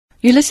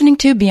You're listening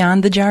to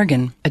Beyond the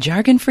Jargon, a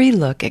jargon-free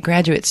look at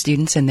graduate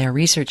students and their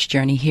research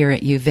journey here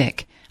at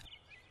UVic.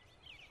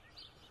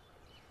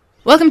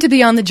 Welcome to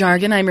Beyond the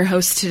Jargon. I'm your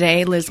host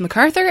today, Liz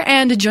McArthur,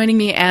 and joining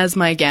me as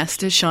my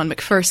guest is Shaun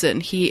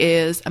Macpherson. He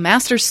is a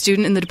master's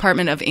student in the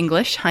Department of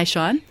English. Hi,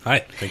 Shaun.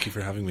 Hi. Thank you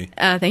for having me.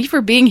 Thank you for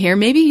being here.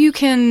 Maybe you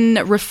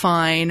can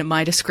refine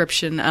my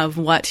description of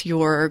what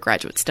your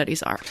graduate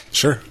studies are.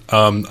 Sure.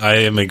 I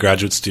am a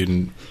graduate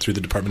student through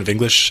the Department of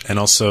English and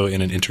also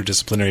in an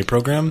interdisciplinary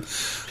program,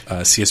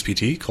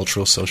 CSPT,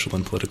 Cultural, Social,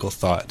 and Political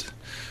Thought,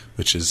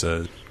 which is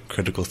a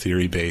critical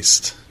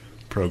theory-based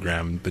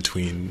program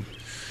between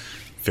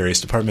various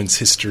departments: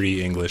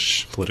 history,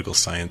 English, political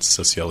science,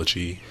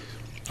 sociology,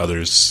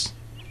 others.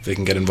 They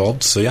can get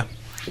involved. So yeah,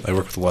 I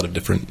work with a lot of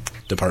different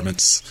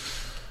departments.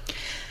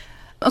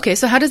 Okay,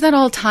 so how does that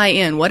all tie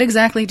in? What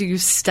exactly do you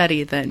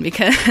study then?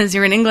 Because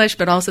you're in English,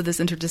 but also this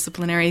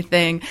interdisciplinary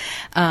thing.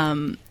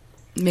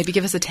 Maybe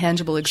give us a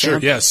tangible example.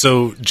 Sure, yeah.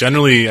 So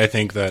generally, I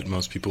think that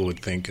most people would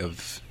think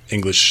of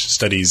English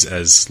studies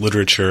as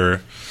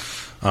literature,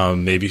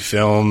 maybe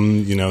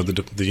film. You know,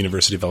 the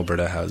University of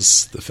Alberta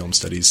has the film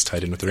studies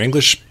tied in with their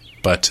English.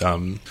 But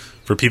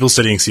for people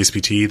studying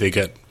CSPT, they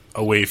get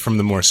away from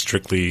the more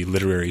strictly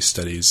literary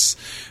studies,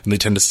 and they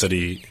tend to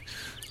study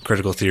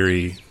critical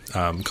theory,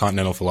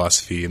 continental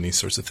philosophy, and these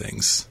sorts of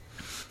things.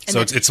 And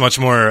so it's much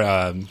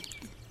more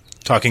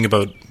talking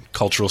about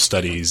cultural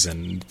studies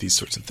and these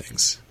sorts of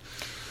things.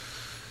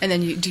 And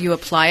then do you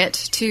apply it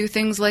to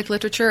things like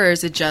literature, or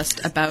is it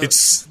just about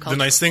culture? The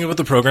nice thing about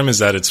the program is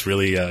that it's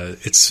really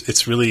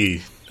it's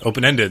really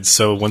open-ended.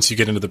 So once you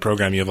get into the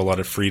program, you have a lot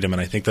of freedom, and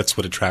I think that's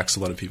what attracts a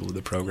lot of people to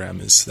the program,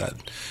 is that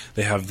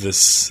they have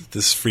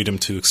this freedom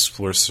to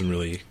explore some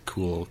really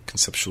cool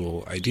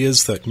conceptual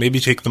ideas that maybe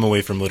take them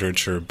away from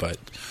literature, but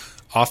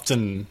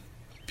often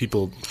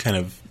people kind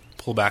of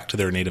pull back to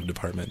their native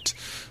department.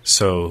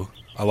 So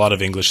a lot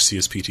of English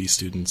CSPT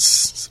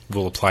students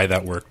will apply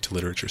that work to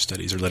literature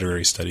studies or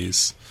literary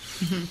studies.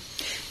 Mm-hmm.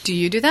 Do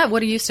you do that? What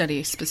do you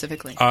study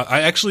specifically?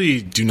 I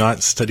actually do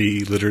not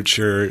study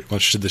literature,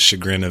 much to the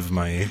chagrin of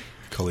my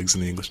colleagues in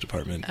the English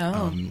department.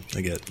 Oh.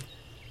 I get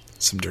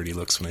some dirty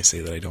looks when I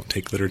say that I don't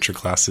take literature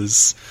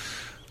classes.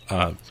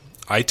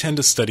 I tend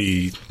to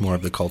study more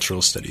of the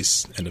cultural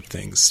studies end of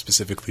things,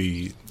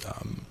 specifically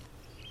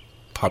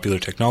popular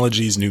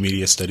technologies, new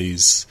media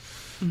studies,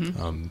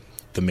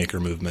 the maker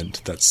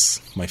movement. That's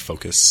my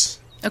focus.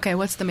 Okay,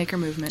 what's the maker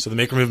movement? So the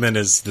maker movement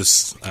is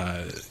this,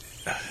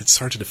 it's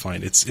hard to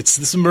define. It's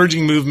this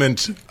emerging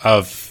movement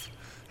of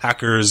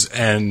hackers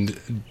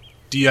and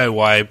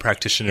DIY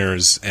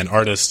practitioners and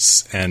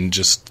artists and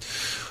just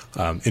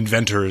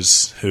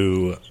inventors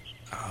who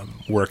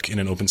work in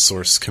an open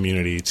source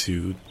community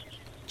to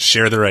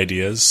share their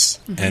ideas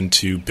and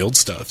to build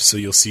stuff. So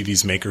you'll see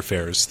these maker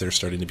fairs. They're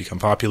starting to become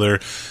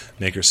popular.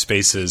 Maker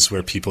spaces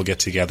where people get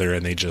together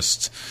and they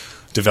just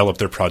develop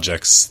their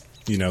projects.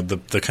 You know,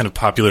 the kind of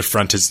popular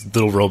front is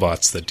little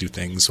robots that do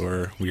things,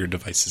 or weird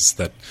devices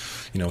that,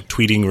 you know,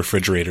 tweeting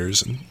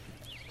refrigerators and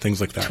things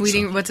like that.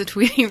 What's a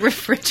tweeting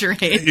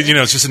refrigerator? You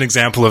know, it's just an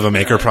example of a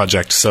maker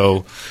project.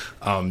 So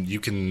you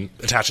can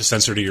attach a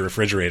sensor to your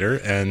refrigerator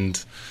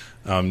and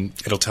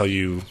it'll tell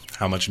you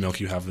how much milk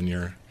you have in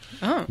your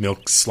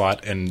milk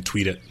slot and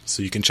tweet it.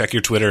 So you can check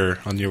your Twitter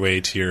on your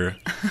way to your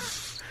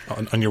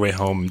on your way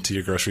home to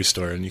your grocery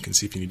store, and you can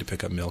see if you need to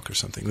pick up milk or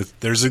something.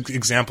 There's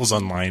examples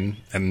online,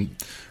 and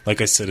like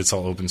I said, it's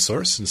all open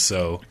source, and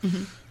so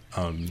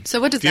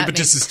so what does the that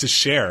impetus mean? is to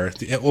share.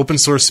 The open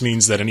source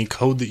means that any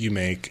code that you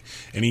make,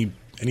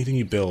 anything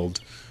you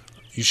build,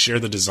 you share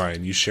the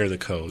design, you share the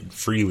code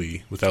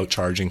freely without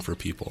charging for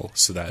people,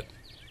 so that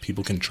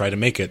people can try to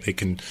make it. They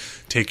can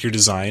take your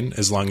design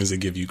as long as they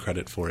give you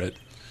credit for it,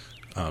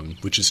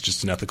 which is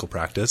just an ethical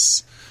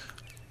practice.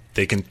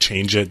 They can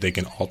change it, they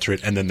can alter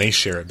it, and then they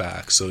share it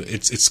back. So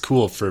it's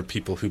cool for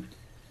people who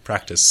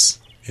practice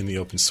in the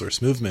open source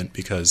movement,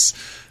 because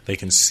they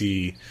can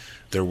see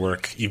their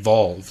work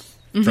evolve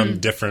from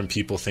different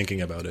people thinking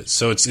about it.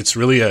 So it's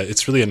really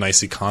a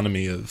nice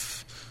economy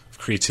of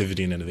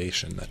creativity and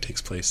innovation that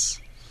takes place.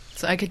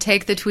 So I could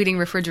take the tweeting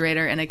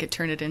refrigerator and I could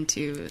turn it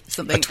into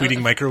something. A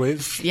tweeting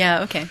microwave.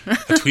 Yeah. Okay.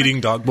 A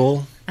tweeting dog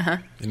bowl.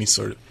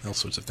 All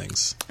sorts of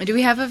things. Do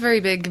we have a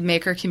very big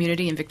maker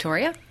community in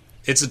Victoria?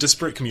 It's a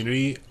disparate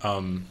community.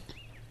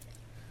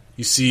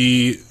 You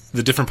see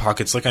the different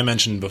pockets. Like I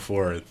mentioned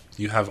before,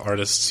 you have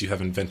artists, you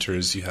have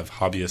inventors, you have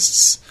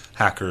hobbyists,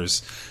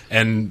 hackers.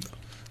 And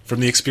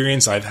from the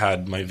experience I've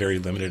had, my very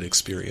limited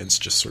experience,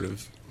 just sort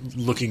of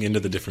looking into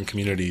the different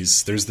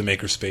communities, there's the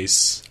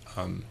Makerspace,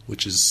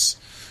 which is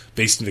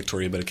based in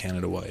Victoria but a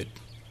Canada-wide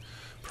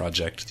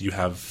project. You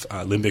have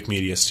Limbic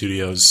Media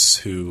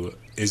Studios,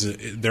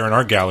 they're an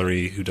art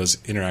gallery who does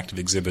interactive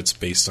exhibits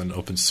based on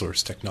open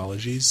source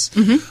technologies.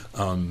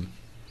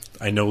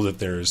 I know that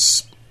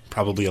there's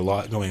probably a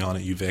lot going on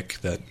at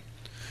UVic that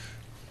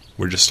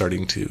we're just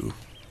starting to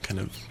kind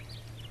of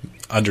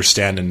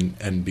understand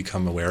and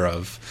become aware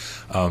of.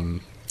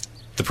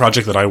 The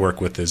project that I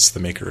work with is the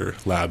Maker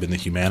Lab in the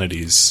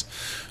Humanities,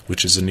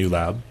 which is a new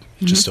lab.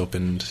 Just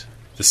opened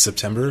this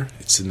September.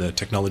 It's in the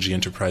Technology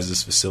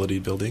Enterprises facility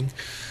building,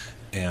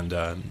 and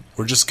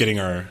we're just getting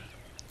our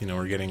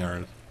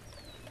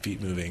feet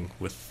moving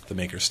with the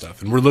maker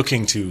stuff, and we're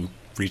looking to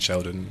reach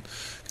out and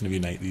kind of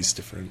unite these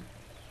different.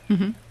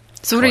 Mm-hmm.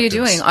 So what are you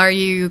collectives. doing? Are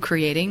you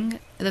creating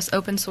this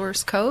open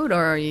source code,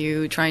 or are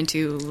you trying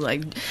to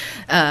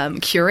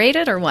curate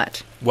it, or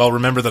what? Well,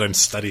 remember that I'm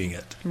studying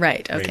it.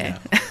 Right. Okay.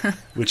 Now,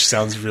 which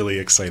sounds really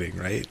exciting,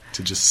 right?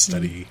 To just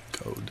study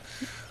code.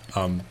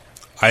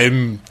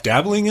 I'm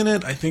dabbling in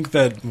it. I think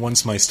that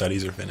once my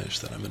studies are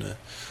finished, that I'm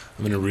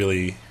gonna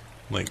really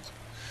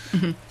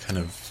kind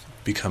of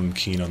become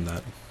keen on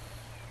that.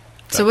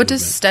 So what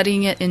does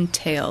studying it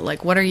entail?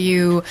 Like, what are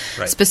you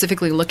Right.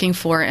 specifically looking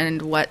for,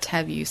 and what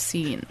have you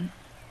seen?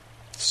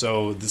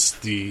 So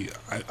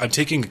I'm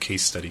taking a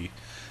case study,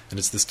 and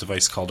it's this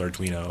device called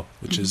Arduino,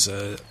 which is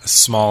a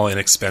small,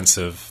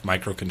 inexpensive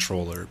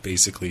microcontroller.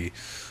 Basically,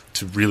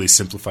 to really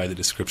simplify the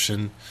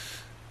description,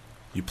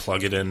 you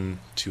plug it in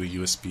to a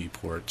USB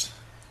port.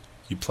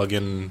 You plug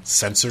in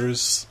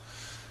sensors.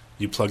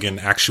 You plug in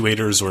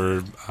actuators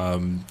or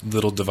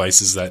little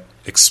devices that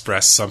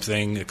express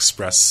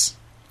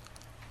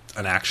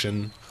an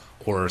action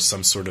or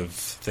some sort of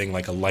thing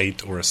like a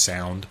light or a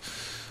sound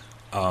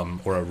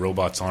or a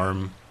robot's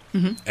arm.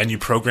 Mm-hmm. And you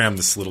program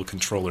this little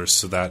controller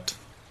so that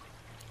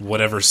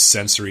whatever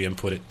sensory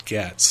input it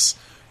gets,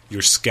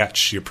 your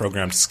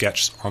programmed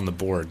sketch on the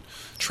board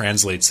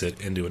translates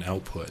it into an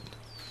output.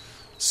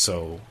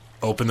 So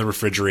open the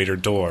refrigerator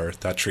door,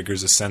 that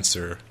triggers a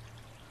sensor.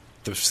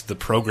 The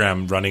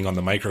program running on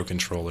the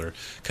microcontroller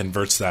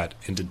converts that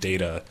into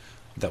data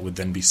that would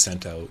then be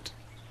sent out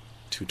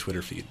to a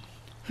Twitter feed.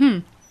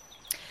 Go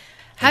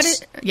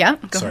ahead.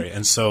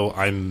 And so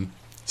I'm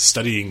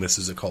studying this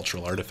as a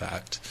cultural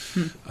artifact,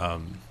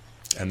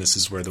 and this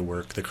is where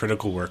the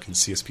critical work in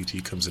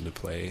CSPT comes into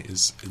play,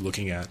 is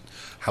looking at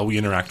how we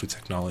interact with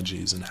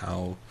technologies and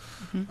how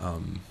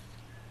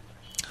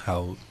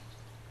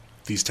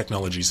these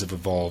technologies have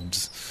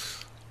evolved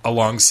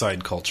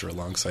alongside culture,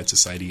 alongside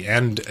society,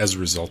 and as a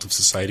result of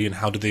society, and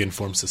how do they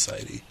inform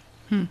society?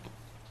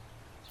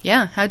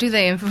 Yeah, how do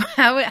they?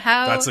 How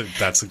That's a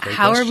great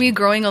how question. are we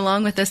growing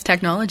along with this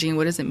technology, and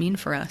what does it mean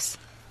for us?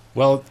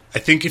 Well, I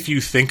think if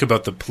you think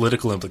about the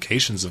political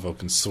implications of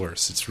open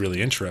source, it's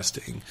really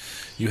interesting.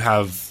 You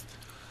have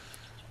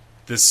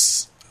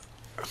this,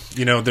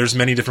 there's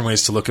many different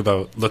ways to look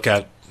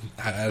at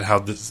how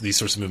these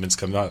sorts of movements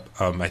come up.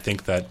 I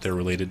think that they're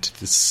related to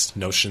this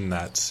notion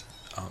that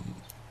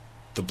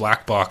the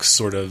black box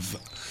sort of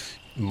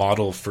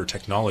model for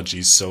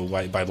technologies. So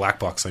by black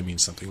box, I mean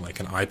something like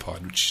an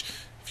iPod, which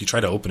if you try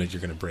to open it,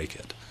 you're going to break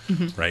it,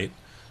 right?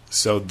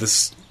 So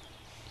this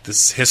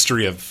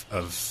history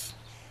of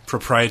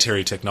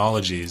proprietary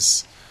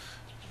technologies,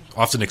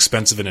 often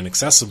expensive and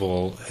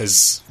inaccessible,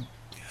 has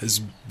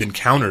been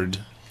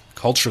countered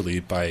culturally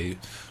by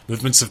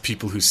movements of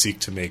people who seek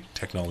to make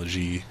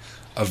technology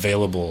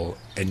available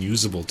and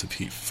usable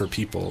for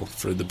people,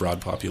 for the broad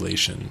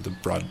population, the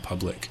broad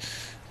public.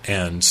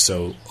 And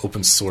so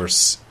open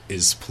source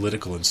is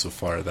political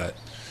insofar that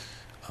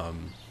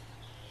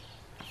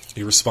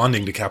you're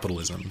responding to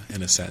capitalism,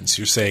 in a sense.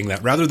 You're saying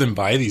that rather than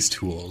buy these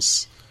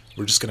tools,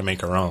 we're just going to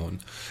make our own.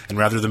 And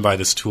rather than buy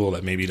this tool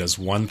that maybe does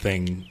one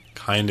thing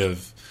kind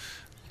of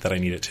that I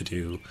need it to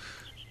do,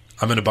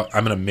 I'm going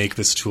to make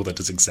this tool that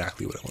does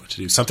exactly what I want it to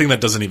do, something that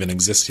doesn't even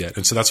exist yet.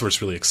 And so that's where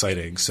it's really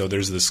exciting. So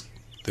there's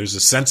a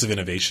sense of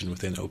innovation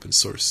within open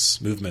source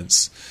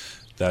movements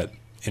that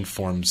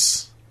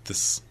informs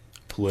this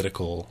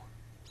political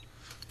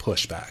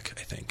pushback,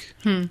 I think.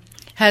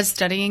 Has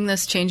studying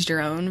this changed your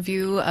own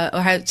view,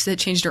 or has it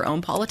changed your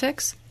own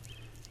politics?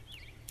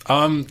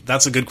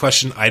 That's a good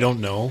question. I don't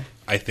know.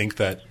 I think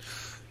that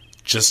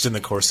just in the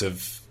course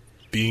of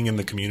being in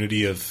the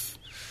community of,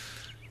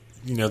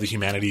 the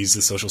humanities,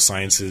 the social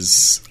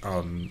sciences,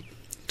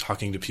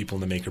 talking to people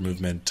in the maker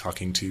movement,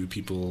 talking to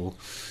people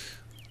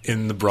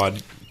in the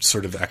broad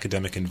sort of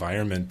academic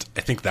environment,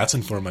 I think that's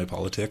informed my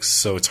politics.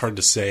 So it's hard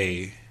to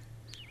say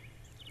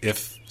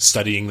if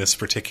studying this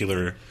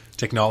particular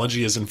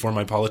technology has informed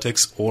my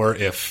politics, or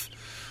if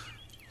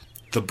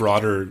the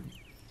broader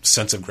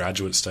sense of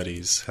graduate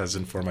studies has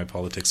informed my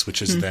politics, which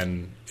has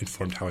then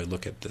informed how I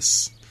look at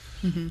this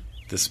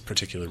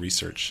particular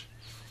research.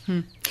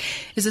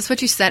 Is this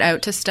what you set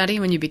out to study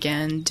when you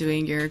began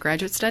doing your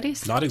graduate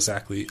studies? Not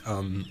exactly.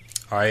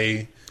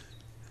 I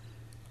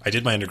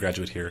did my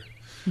undergraduate here,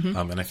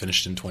 and I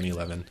finished in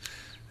 2011.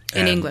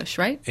 In English,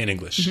 right? In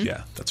English,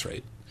 yeah, that's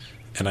right.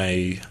 And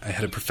I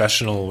had a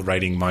professional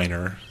writing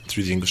minor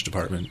through the English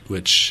department,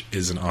 which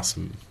is an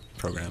awesome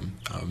program.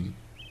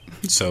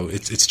 So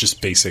it's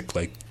just basic,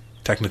 like,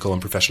 technical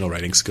and professional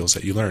writing skills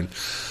that you learn.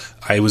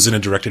 I was in a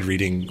directed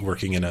reading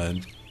working in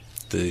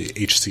the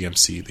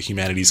HCMC, the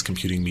Humanities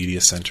Computing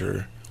Media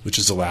Center, which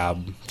is a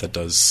lab that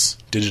does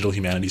digital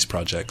humanities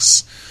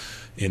projects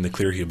in the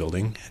Clearview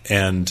building.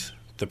 And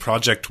the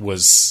project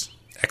was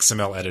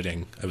XML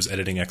editing. I was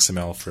editing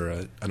XML for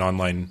an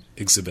online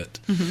exhibit.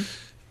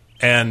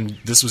 And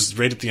this was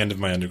right at the end of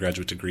my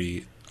undergraduate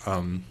degree.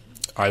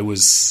 I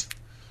was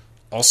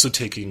also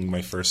taking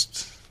my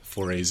first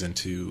forays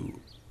into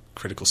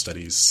critical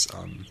studies.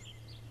 I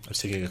was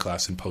taking a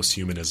class in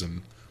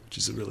post-humanism, which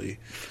is a really,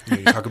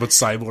 you talk about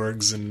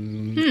cyborgs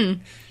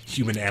and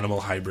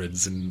human-animal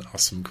hybrids and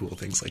awesome, cool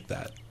things like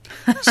that.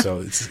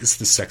 So it's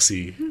the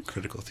sexy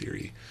critical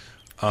theory.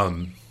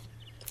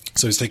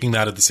 So I was taking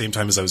that at the same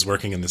time as I was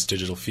working in this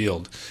digital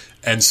field.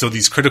 And so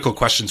these critical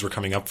questions were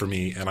coming up for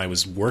me, and I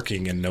was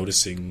working and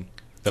noticing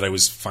that I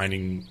was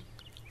finding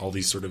all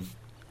these sort of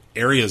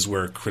areas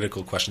where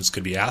critical questions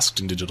could be asked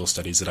in digital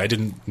studies that I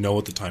didn't know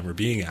at the time were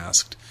being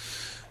asked.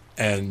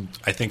 And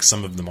I think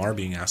some of them are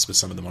being asked, but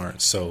some of them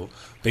aren't. So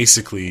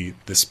basically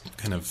this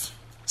kind of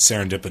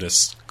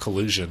serendipitous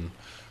collision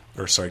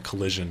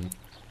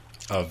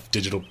of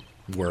digital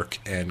work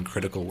and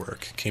critical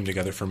work came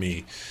together for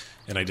me.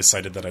 And I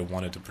decided that I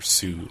wanted to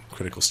pursue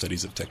critical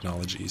studies of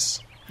technologies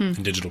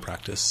and digital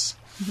practice.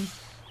 Mm-hmm.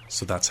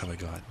 So that's how I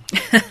got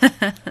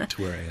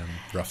to where I am,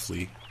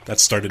 roughly. That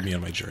started me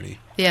on my journey.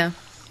 Yeah.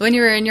 When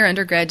you were in your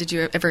undergrad, did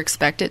you ever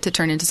expect it to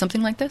turn into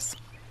something like this?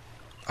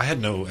 I had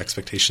no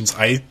expectations.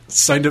 I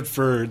signed up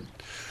for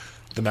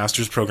the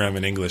master's program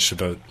in English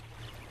about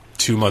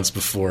 2 months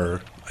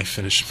before I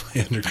finished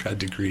my undergrad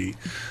degree.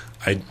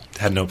 I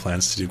had no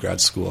plans to do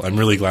grad school. I'm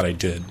really glad I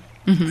did.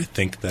 Mm-hmm. I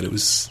think that it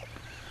was...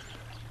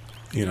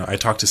 I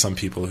talked to some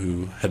people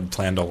who had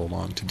planned all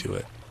along to do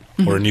it,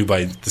 or knew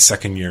by the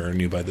second year or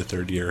knew by the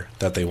third year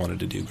that they wanted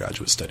to do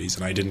graduate studies.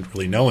 And I didn't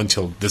really know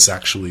until this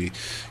actually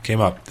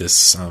came up,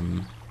 this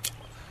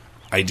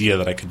idea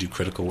that I could do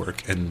critical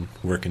work and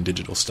work in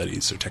digital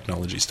studies or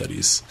technology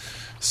studies.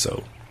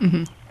 So,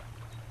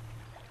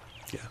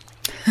 yeah.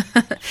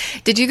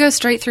 Did you go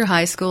straight through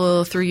high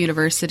school, through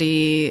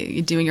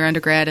university, doing your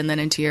undergrad, and then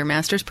into your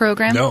master's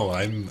program? No,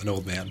 I'm an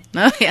old man.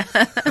 Oh, yeah.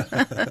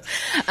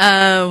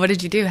 What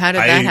did you do? How did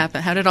that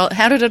happen? How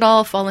did it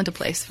all fall into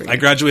place for you? I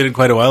graduated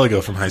quite a while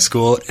ago from high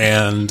school,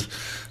 and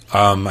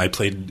I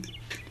played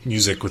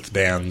music with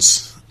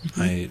bands.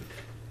 Mm-hmm. I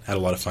had a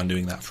lot of fun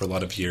doing that for a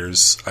lot of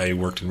years. I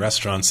worked in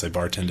restaurants. I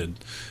bartended,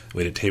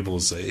 waited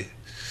tables. I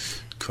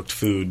cooked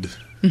food.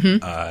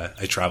 Mm-hmm.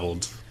 I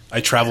traveled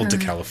to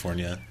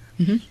California.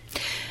 Mm-hmm.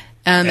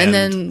 And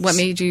then what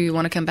made you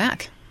want to come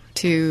back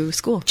to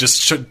school?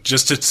 Just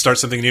to start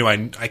something new.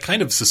 I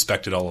kind of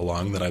suspected all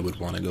along that I would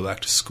want to go back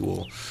to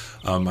school.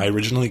 I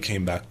originally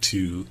came back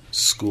to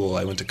school.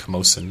 I went to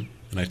Camosun,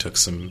 and I took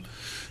some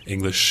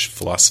English,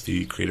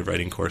 philosophy, creative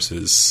writing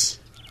courses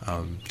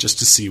just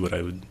to see what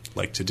I would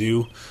like to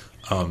do.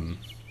 And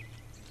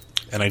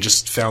I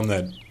just found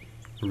that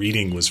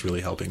reading was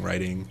really helping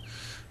writing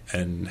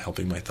and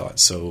helping my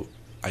thoughts. So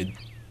I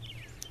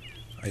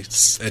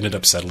ended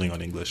up settling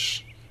on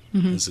English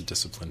as a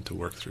discipline to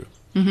work through.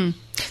 Mm-hmm.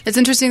 It's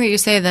interesting that you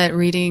say that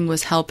reading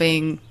was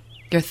helping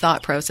your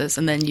thought process,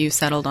 and then you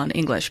settled on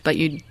English, but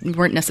you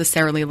weren't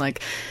necessarily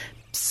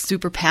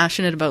super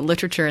passionate about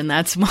literature, and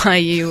that's why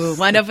you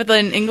wind up with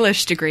an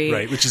English degree.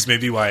 Right, which is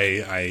maybe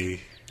why I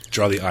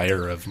draw the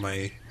ire of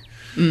my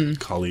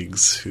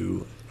colleagues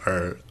who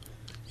are,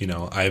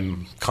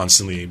 I'm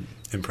constantly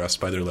impressed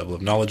by their level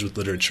of knowledge with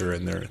literature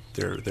and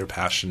their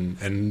passion.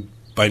 And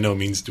by no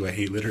means do I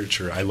hate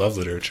literature. I love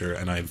literature,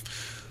 and I've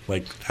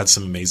had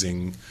some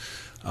amazing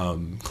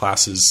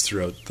classes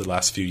throughout the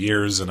last few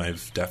years, and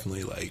I've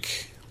definitely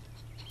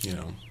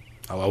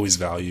I'll always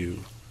value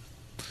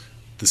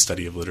the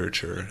study of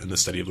literature and the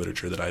study of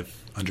literature that I've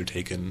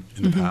undertaken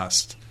in the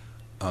past.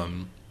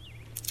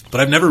 But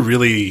I've never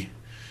really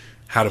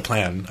had a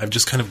plan. I've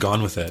just kind of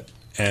gone with it,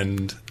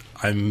 and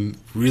I'm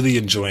really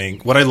enjoying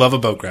what I love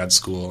about grad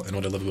school, and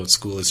what I love about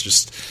school is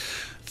just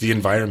the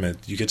environment.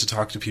 You get to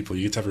talk to people.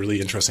 You get to have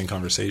really interesting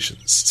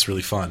conversations. It's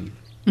really fun.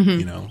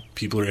 Mm-hmm.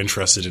 People are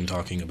interested in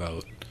talking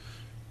about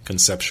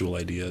conceptual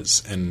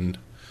ideas and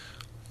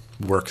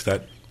work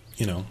that,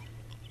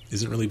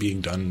 isn't really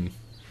being done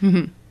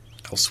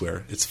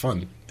elsewhere. It's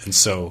fun. And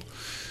so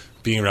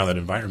being around that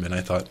environment,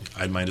 I thought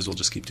I might as well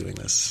just keep doing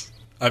this.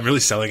 I'm really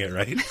selling it,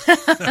 right?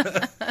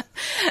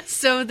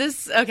 So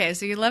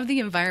you love the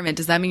environment.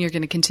 Does that mean you're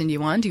going to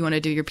continue on? Do you want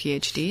to do your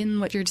PhD in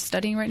what you're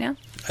studying right now?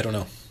 I don't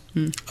know.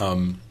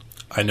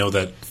 I know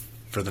that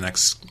for the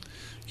next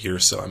year or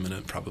so, I'm going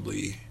to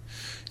probably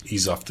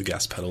ease off the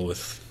gas pedal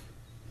with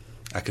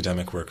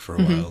academic work for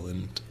a while,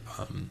 and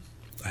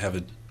I have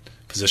a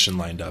position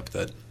lined up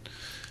that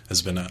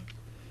has been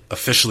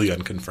officially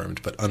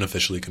unconfirmed, but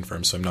unofficially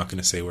confirmed, so I'm not going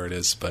to say where it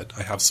is, but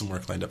I have some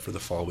work lined up for the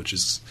fall, which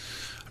is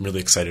I'm really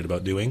excited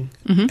about doing,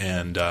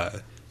 and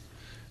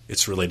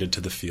it's related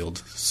to the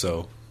field,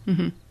 so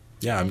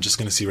yeah, I'm just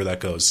going to see where that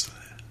goes.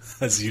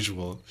 As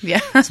usual. Yeah.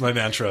 It's my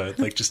mantra,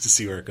 just to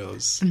see where it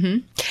goes.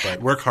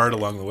 But work hard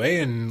along the way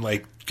and,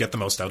 get the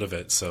most out of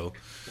it, so.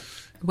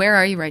 Where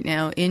are you right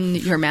now in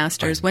your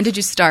master's? When did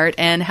you start,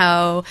 and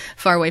how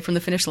far away from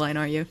the finish line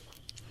are you?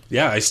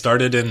 Yeah, I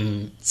started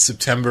in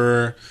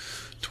September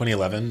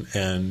 2011,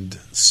 and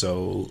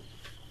so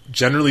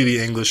generally the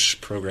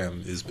English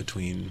program is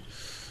between,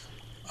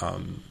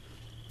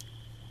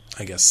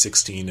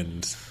 16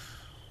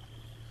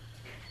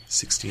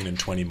 and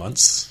 20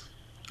 months.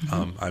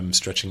 I'm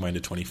stretching mine to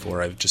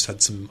 24. I've just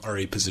had some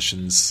RA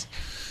positions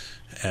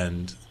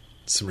and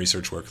some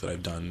research work that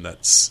I've done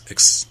that's,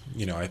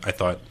 I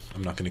thought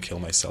I'm not going to kill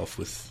myself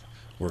with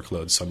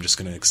workload, so I'm just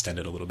going to extend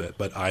it a little bit.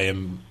 But I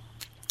am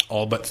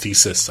all but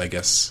thesis, I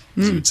guess,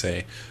 as you would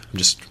say. I'm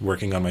just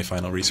working on my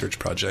final research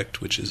project,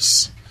 which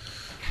is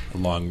a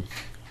long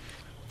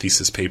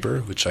thesis paper,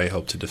 which I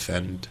hope to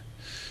defend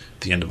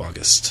at the end of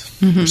August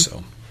or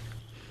so.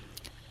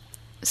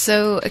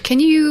 So can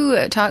you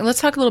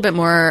let's talk a little bit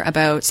more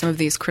about some of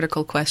these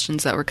critical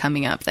questions that were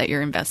coming up that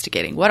you're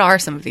investigating. What are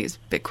some of these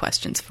big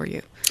questions for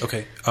you?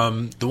 Okay.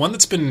 The one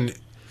that's been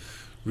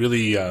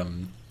really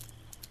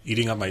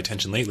eating up my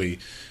attention lately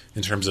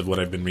in terms of what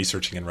I've been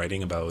researching and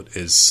writing about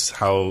is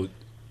how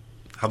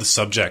the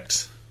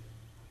subject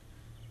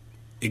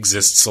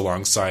exists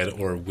alongside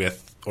or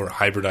with or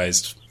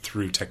hybridized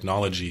through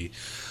technology.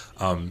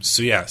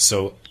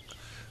 So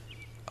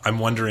I'm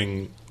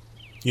wondering,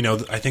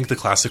 I think the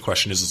classic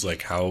question is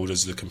like, how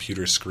does the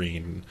computer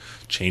screen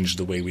change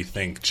the way we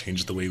think,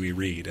 change the way we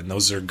read? And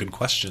those are good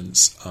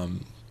questions.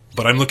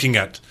 But I'm looking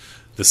at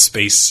the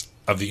space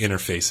of the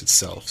interface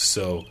itself.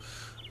 So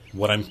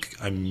what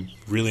I'm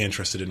really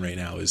interested in right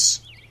now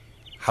is,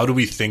 how do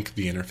we think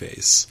the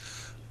interface?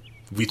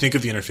 We think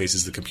of the interface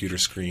as the computer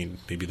screen,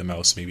 maybe the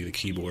mouse, maybe the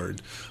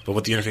keyboard. But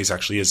what the interface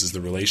actually is the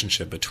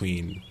relationship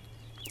between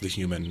the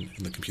human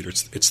and the computer.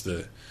 It's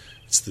the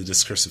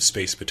discursive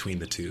space between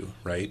the two,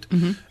 right?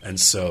 Mm-hmm. And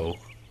so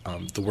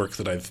the work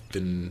that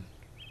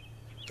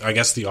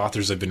the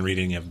authors I've been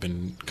reading have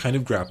been kind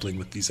of grappling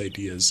with these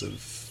ideas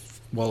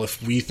of, well,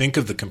 if we think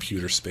of the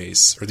computer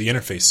space, or the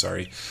interface,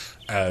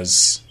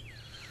 as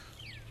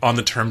on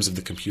the terms of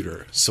the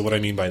computer. So what I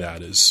mean by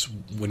that is,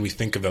 when we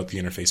think about the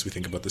interface, we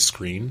think about the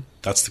screen.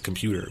 That's the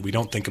computer. We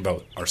don't think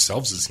about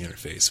ourselves as the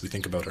interface. We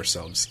think about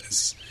ourselves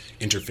as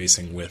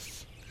interfacing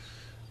with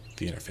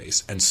the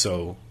interface. And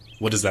so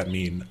what does that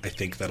mean? I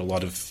think that a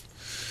lot of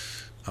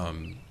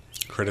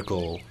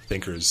critical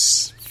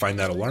thinkers find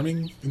that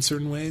alarming in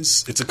certain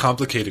ways. It's a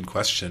complicated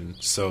question.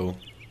 So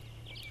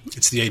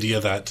it's the idea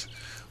that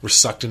we're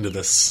sucked into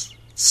this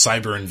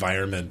cyber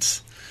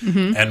environment,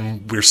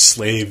 and we're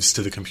slaves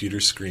to the computer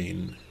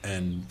screen.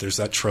 And there's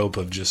that trope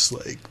of just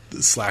like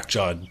the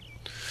slack-jawed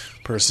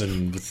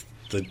person with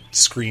the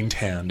screen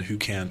tan who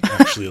can't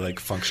actually like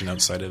function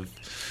outside of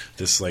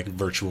this like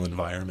virtual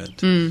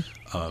environment. And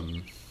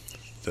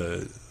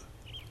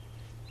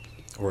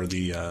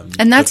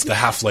that's the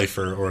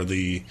Half-Lifer, or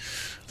the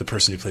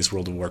person who plays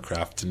World of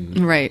Warcraft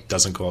and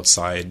doesn't go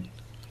outside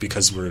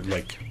because we're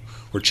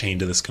chained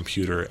to this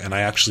computer. And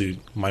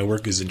my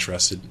work is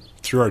interested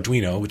through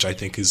Arduino, which I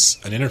think is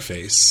an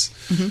interface.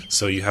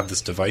 So you have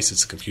this device,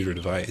 it's a computer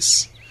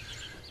device,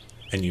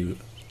 and you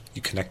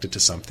connect it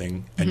to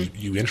something, and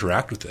you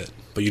interact with it.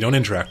 But you don't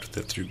interact with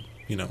it through,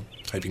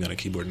 typing on a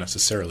keyboard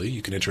necessarily.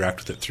 You can interact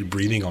with it through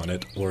breathing on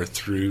it, or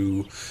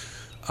through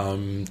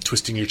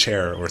twisting your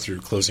chair, or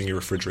through closing your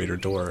refrigerator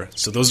door.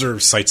 So those are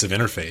sites of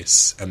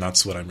interface, and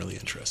that's what I'm really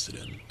interested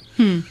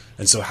in.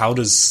 And so how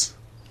does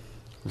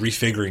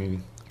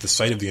refiguring the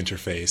site of the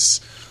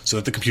interface so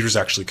that the computer's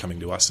actually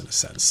coming to us in a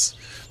sense?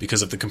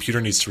 Because if the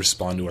computer needs to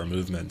respond to our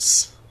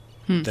movements,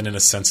 then in a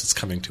sense it's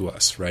coming to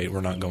us, right?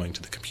 We're not going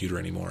to the computer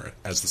anymore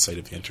as the site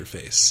of the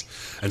interface.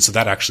 And so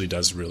that actually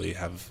does really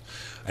have,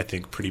 I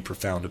think, pretty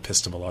profound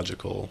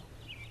epistemological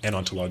and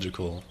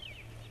ontological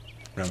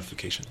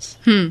ramifications.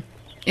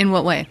 In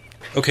what way?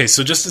 Okay,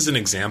 so just as an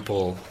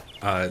example,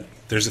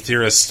 there's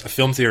a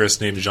film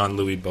theorist named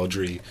Jean-Louis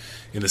Baudry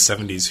in the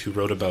 70s who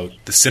wrote about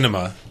the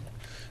cinema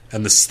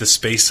and the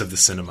space of the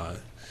cinema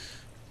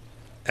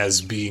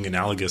as being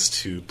analogous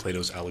to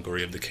Plato's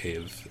allegory of the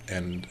cave.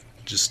 And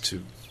just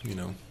to,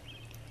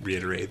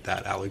 reiterate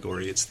that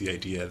allegory, it's the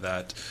idea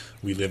that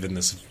we live in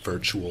this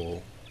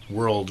virtual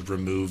world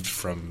removed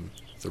from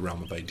the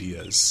realm of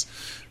ideas,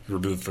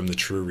 removed from the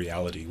true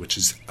reality, which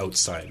is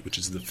outside, which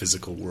is the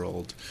physical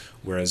world,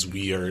 whereas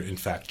we are in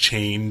fact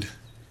chained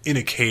in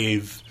a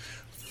cave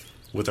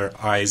with our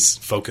eyes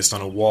focused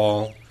on a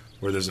wall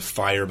where there's a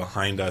fire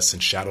behind us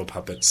and shadow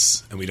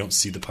puppets, and we don't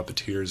see the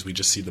puppeteers. We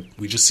just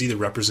see the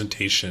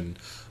representation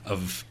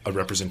of a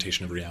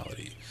representation of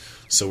reality.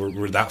 So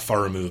we're that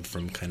far removed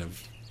from kind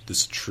of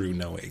this true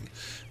knowing.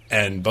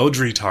 And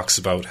Baudry talks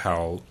about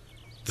how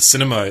the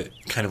cinema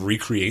kind of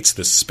recreates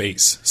this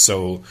space.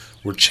 So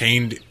we're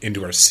chained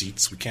into our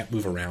seats. We can't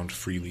move around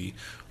freely.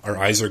 Our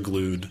eyes are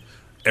glued.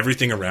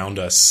 Everything around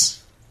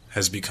us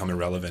has become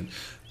irrelevant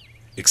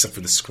except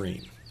for the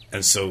screen.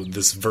 And so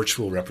this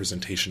virtual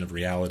representation of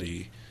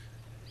reality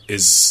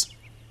is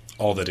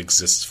all that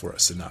exists for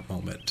us in that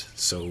moment.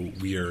 So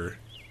we are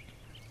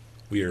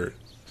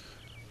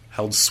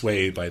held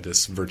sway by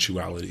this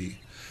virtuality.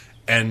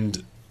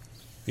 And,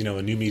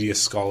 a new media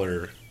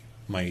scholar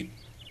might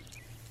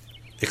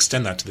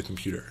extend that to the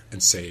computer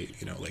and say,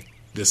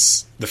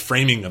 the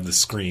framing of the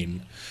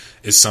screen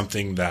is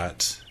something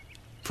that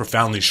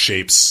profoundly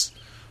shapes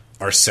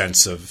our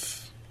sense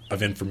of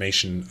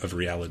information, of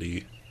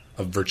reality,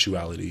 of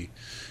virtuality.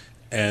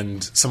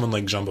 And someone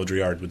like Jean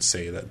Baudrillard would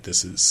say that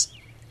this is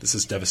this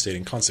has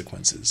devastating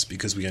consequences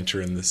because we enter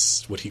in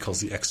this, what he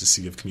calls the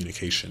ecstasy of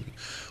communication,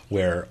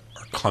 where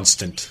our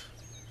constant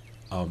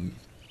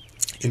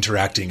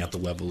interacting at the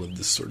level of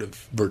this sort of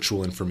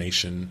virtual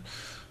information,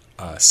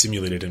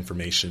 simulated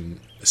information,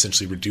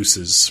 essentially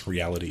reduces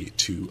reality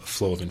to a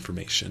flow of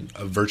information,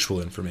 of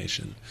virtual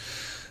information.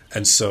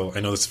 And so I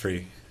know that's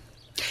very...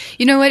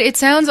 You know what? It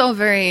sounds all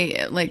very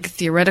like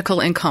theoretical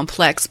and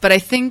complex, but I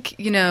think,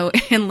 you know,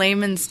 in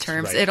layman's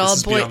terms, Right. it all This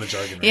is beyond the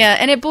jargon, right? Yeah,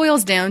 and it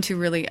boils down to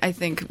really, I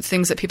think,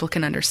 things that people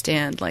can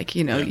understand. Like,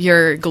 you know,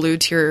 you're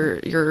glued to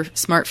your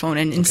smartphone,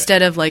 and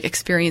instead of like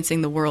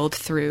experiencing the world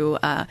through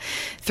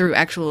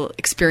actual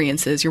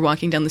experiences, you're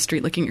walking down the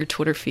street looking at your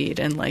Twitter feed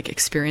and like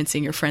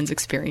experiencing your friends'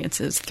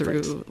 experiences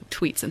through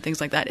tweets and things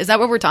like that. Is that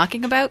what we're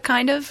talking about?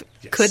 Kind of?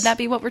 Yes. Could that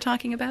be what we're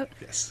talking about?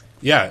 Yes.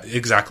 Yeah,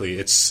 exactly.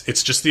 It's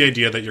just the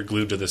idea that you're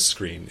glued to this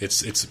screen.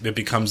 It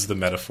becomes the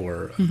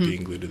metaphor of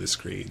being glued to the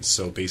screen.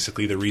 So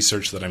basically the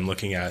research that I'm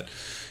looking at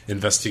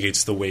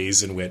investigates the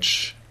ways in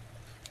which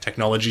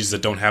technologies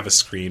that don't have a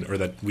screen or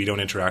that we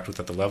don't interact with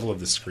at the level of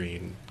the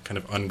screen kind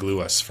of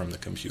unglue us from the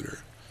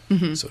computer,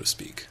 so to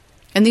speak.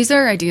 And these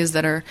are ideas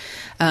that are,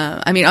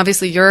 I mean,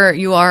 obviously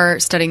you are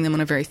studying them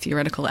on a very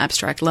theoretical,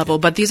 abstract level,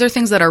 but these are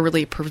things that are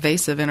really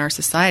pervasive in our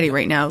society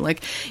right now.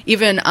 Like,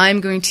 even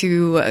I'm going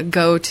to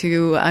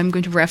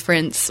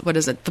reference, what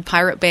is it, The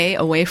Pirate Bay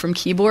Away from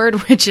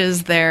Keyboard, which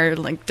is their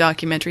like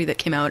documentary that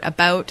came out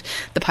about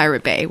the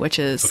Pirate Bay, which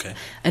is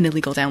an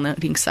illegal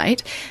downloading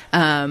site.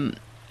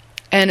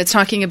 And it's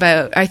talking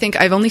about, I think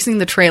I've only seen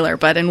the trailer,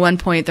 but in one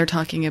point they're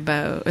talking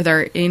about,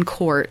 they're in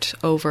court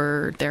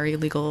over their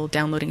illegal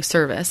downloading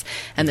service.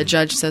 And the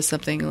judge says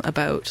something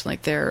about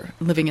like they're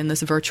living in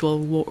this virtual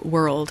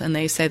world. And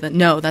they say that,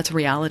 no, that's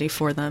reality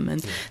for them.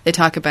 And they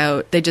talk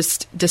about, they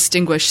just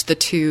distinguish the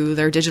two,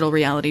 their digital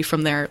reality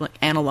from their like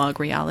analog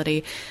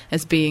reality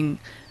as being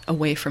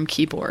away from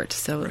keyboard.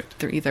 So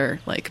they're either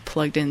like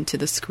plugged into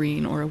the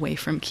screen or away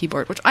from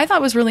keyboard, which I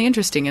thought was really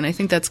interesting. And I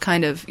think that's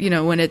kind of, you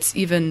know, when it's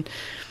even,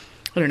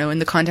 I don't know, in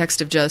the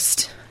context of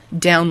just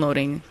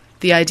downloading,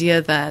 the idea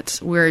that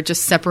we're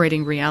just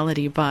separating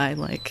reality by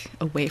like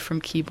away from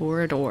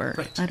keyboard or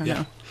I don't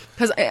know.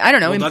 Because I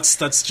don't know. Well,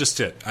 that's just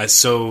it.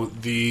 So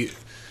the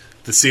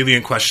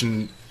salient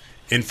question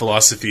in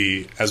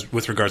philosophy as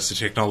with regards to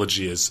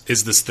technology is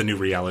this the new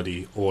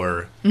reality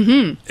or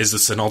is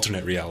this an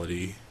alternate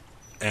reality?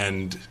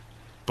 And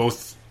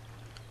both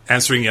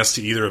answering yes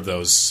to either of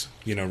those,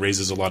 you know,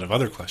 raises a lot of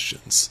other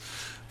questions.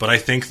 But I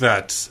think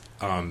that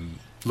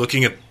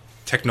looking at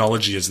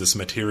technology as this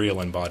material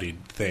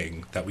embodied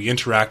thing that we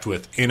interact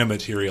with in a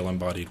material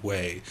embodied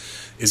way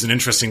is an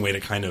interesting way to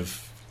kind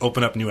of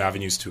open up new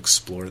avenues to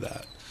explore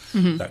that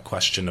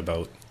question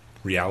about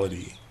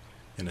reality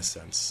in a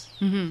sense.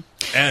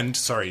 And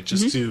sorry,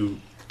 just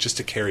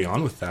to carry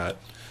on with that,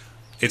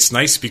 it's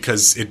nice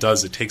because it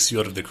takes you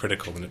out of the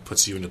critical and it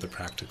puts you into the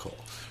practical,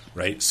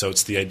 right? So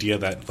it's the idea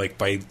that like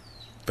by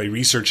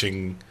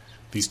researching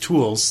these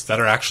tools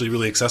that are actually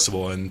really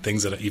accessible and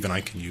things that even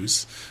I can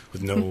use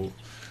with no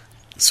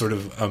sort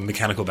of a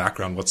mechanical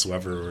background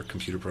whatsoever or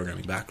computer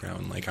programming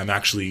background, like I'm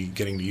actually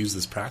getting to use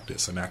this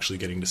practice. I'm actually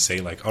getting to say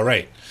like, all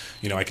right,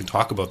 you know, I can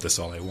talk about this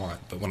all I want,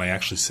 but when I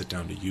actually sit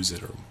down to use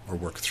it or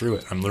work through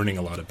it, I'm learning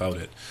a lot about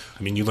it.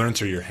 I mean, you learn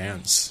through your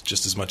hands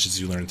just as much as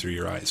you learn through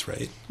your eyes,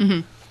 right?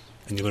 And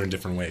you learn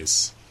different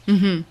ways.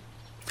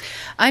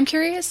 I'm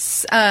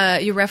curious,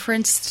 you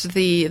referenced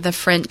the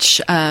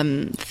French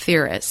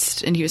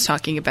theorist, and he was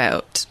talking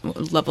about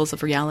levels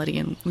of reality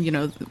and, you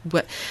know,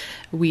 what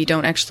we're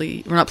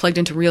not plugged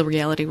into real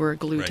reality, we're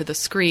glued to the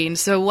screen.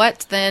 So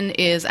what then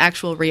is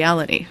actual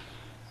reality?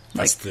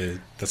 That's the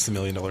 $1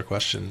 million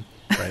question,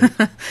 right?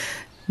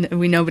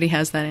 Nobody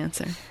has that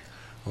answer.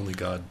 Only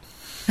God.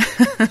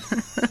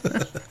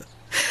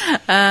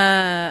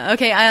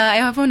 Okay, I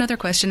have another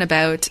question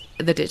about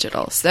the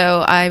digital.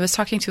 So I was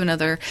talking to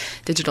another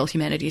digital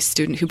humanities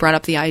student who brought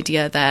up the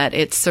idea that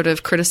it's sort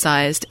of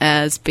criticized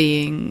as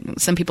being,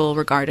 some people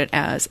regard it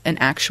as an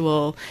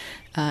actual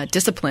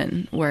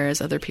discipline,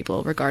 whereas other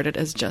people regard it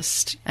as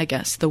just, I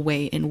guess, the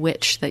way in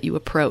which that you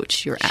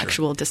approach your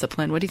actual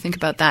discipline. What do you think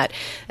about that?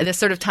 And this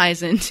sort of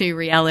ties into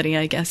reality,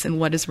 I guess, and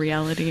what is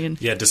reality? And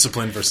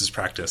discipline versus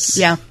practice.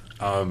 Yeah.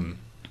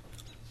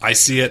 I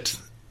see it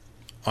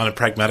on a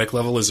pragmatic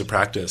level as a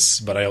practice,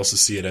 but I also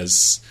see it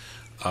as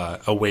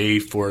a way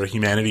for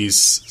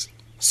humanities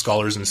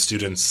scholars and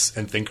students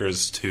and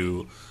thinkers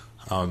to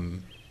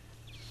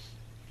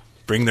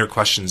bring their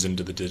questions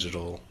into the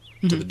digital,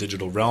 to the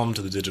digital realm,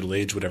 to the digital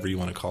age, whatever you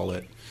want to call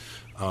it.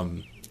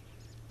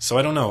 So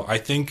I don't know. I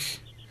think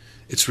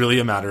it's really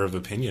a matter of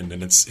opinion,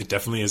 and it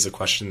definitely is a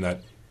question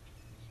that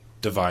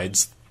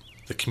divides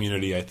the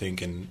community, I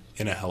think, in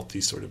a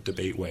healthy sort of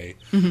debate way.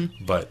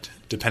 But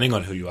depending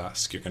on who you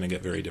ask, you're going to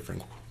get very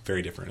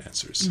different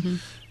answers.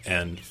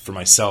 And for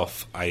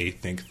myself, I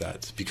think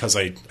that because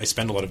I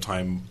spend a lot of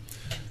time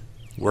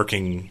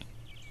working,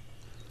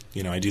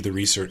 you know, I do the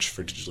research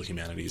for Digital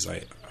Humanities.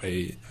 I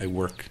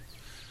work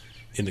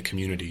in the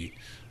community.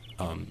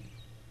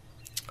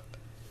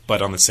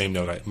 But on the same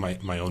note,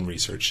 my own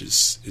research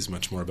is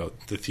much more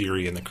about the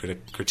theory and the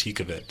critique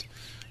of it.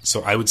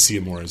 So I would see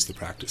it more as the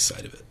practice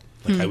side of it.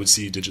 Like I would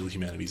see digital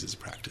humanities as a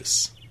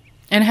practice.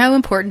 And how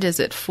important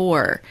is it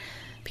for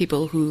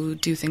people who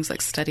do things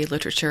like study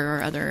literature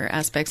or other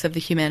aspects of the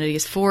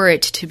humanities for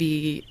it to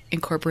be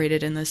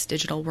incorporated in this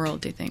digital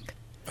world, do you think?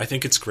 I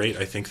think it's great.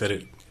 I think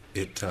that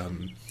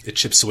it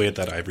chips away at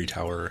that ivory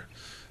tower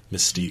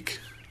mystique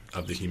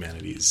of the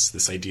humanities.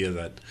 This idea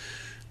that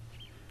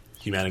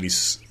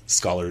humanities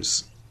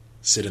scholars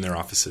sit in their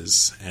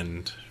offices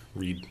and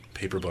read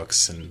paper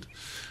books and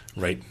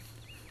write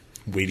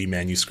weighty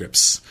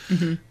manuscripts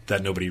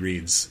that nobody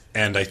reads.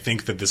 And I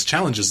think that this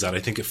challenges that. I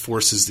think it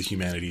forces the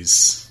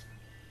humanities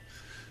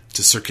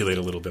to circulate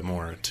a little bit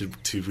more,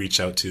 to reach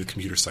out to the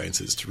computer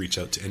sciences, to reach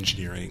out to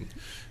engineering,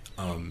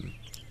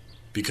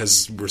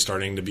 because we're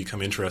starting to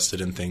become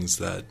interested in things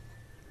that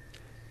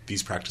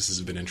these practices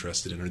have been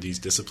interested in, or these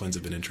disciplines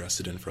have been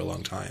interested in for a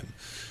long time.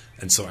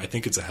 And so I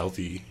think it's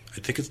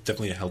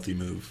definitely a healthy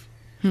move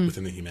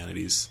within the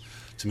humanities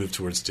to move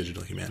towards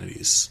digital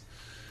humanities.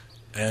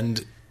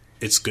 And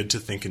it's good to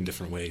think in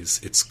different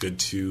ways. It's good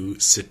to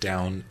sit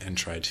down and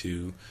try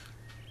to,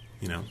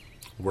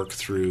 work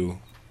through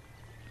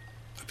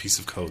a piece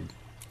of code,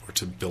 or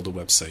to build a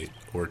website,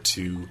 or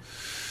to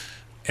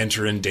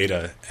enter in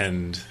data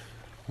and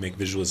make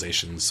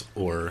visualizations,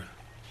 or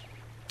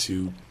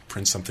to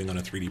print something on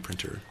a 3D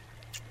printer.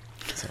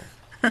 So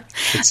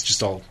it's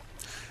just all,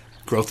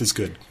 growth is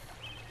good.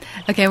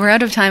 Okay, we're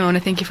out of time. I want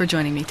to thank you for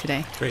joining me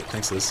today. Great.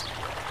 Thanks, Liz.